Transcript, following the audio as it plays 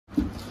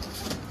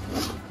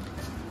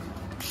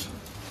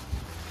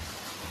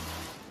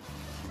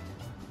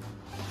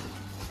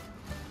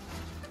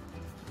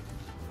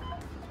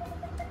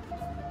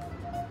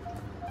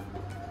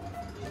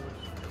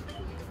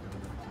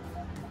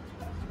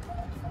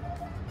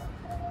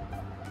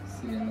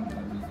AC and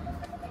WB.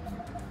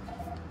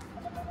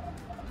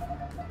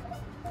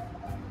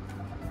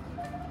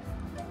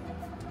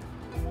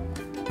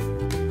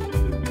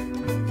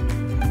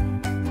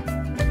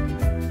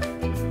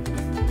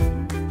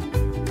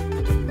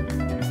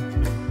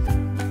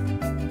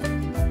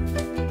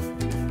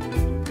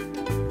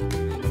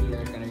 When we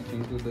are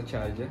connecting to the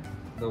charger,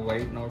 the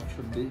white knot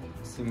should be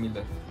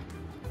similar.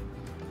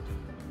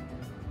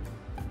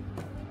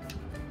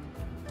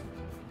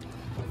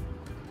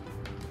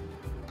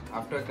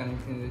 After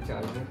connecting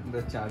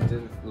the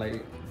charger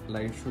light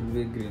should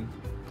be green.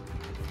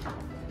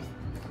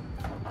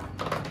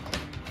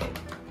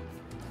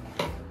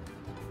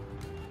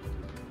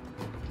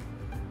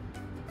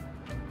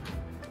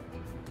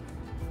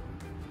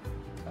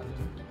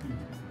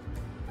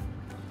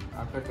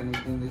 After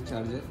connecting the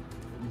charger,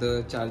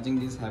 the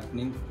charging is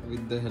happening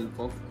with the help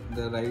of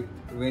the light.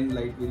 When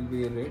light will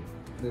be red,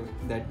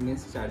 that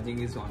means charging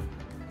is on.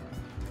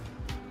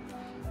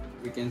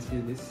 We can see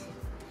this,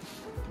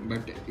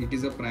 but it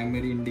is a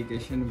primary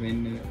indication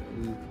when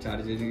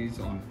charger is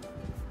on.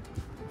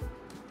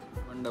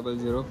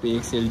 100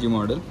 PXLG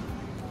model.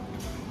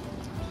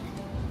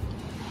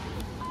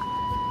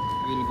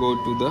 We'll go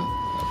to the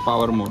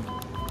power mode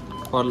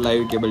for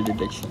live cable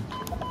detection.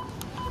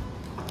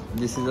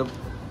 This is a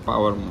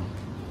power mode.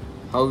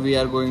 How we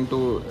are going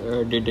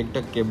to detect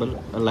a cable,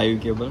 a live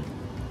cable?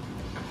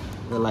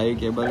 The live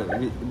cable,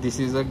 this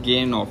is a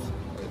gain of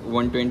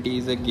 120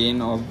 is a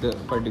gain of the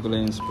particular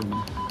instrument.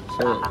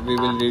 So we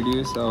will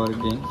reduce our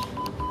gain.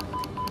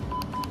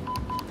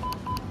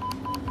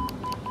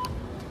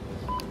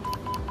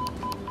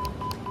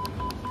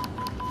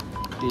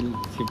 Till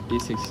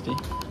 50-60.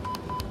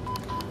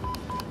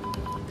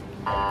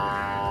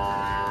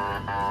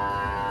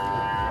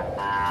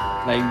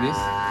 Like this,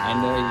 and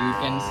you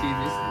can see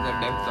this, the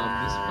depth of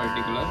this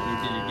particular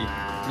utility.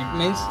 It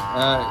means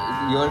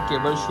your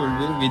cable should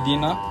be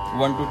within a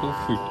 1 to 2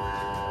 feet.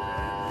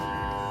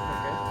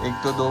 एक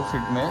तो 2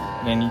 feet में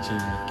रहनी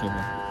चाहिए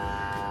cable,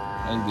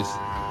 like this.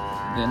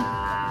 Then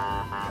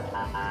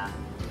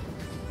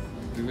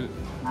we will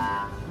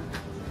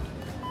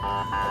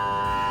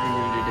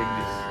detect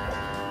this.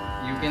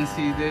 You can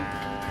see the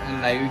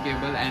live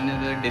cable and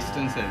the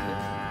distance as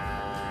well.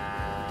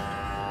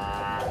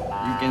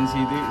 You can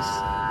see this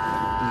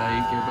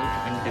live cable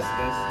and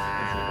distance as well.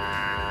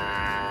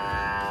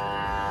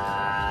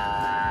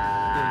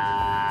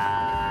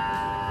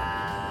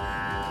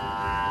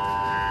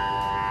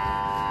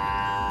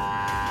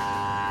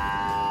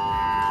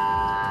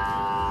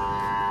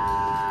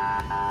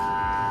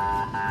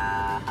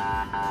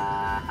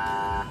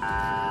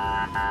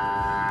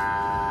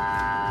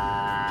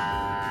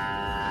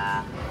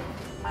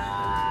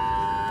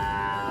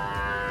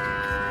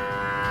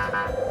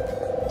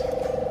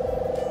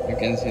 You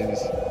can see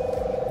this.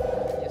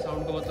 ये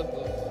sound को मतलब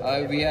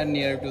we are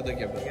near to the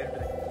cable.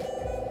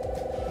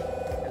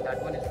 And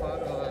that one is for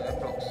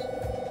approx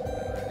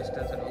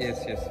distance and all.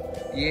 Yes.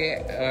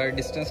 ये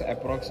distance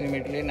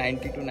approximately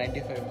 90 to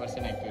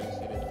 95%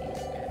 accuracy रहती है.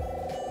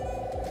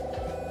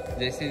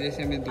 जैसे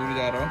जैसे मैं दूर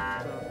जा रहा हूँ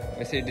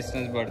वैसे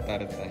distance बढ़ता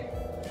रहता है.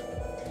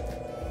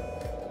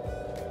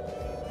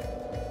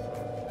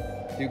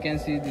 You can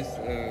see this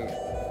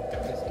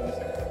distance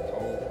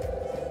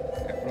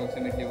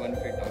approximately 1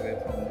 feet away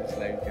from this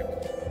live cable.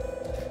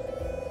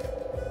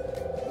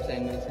 उस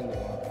एंगल से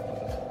लगा.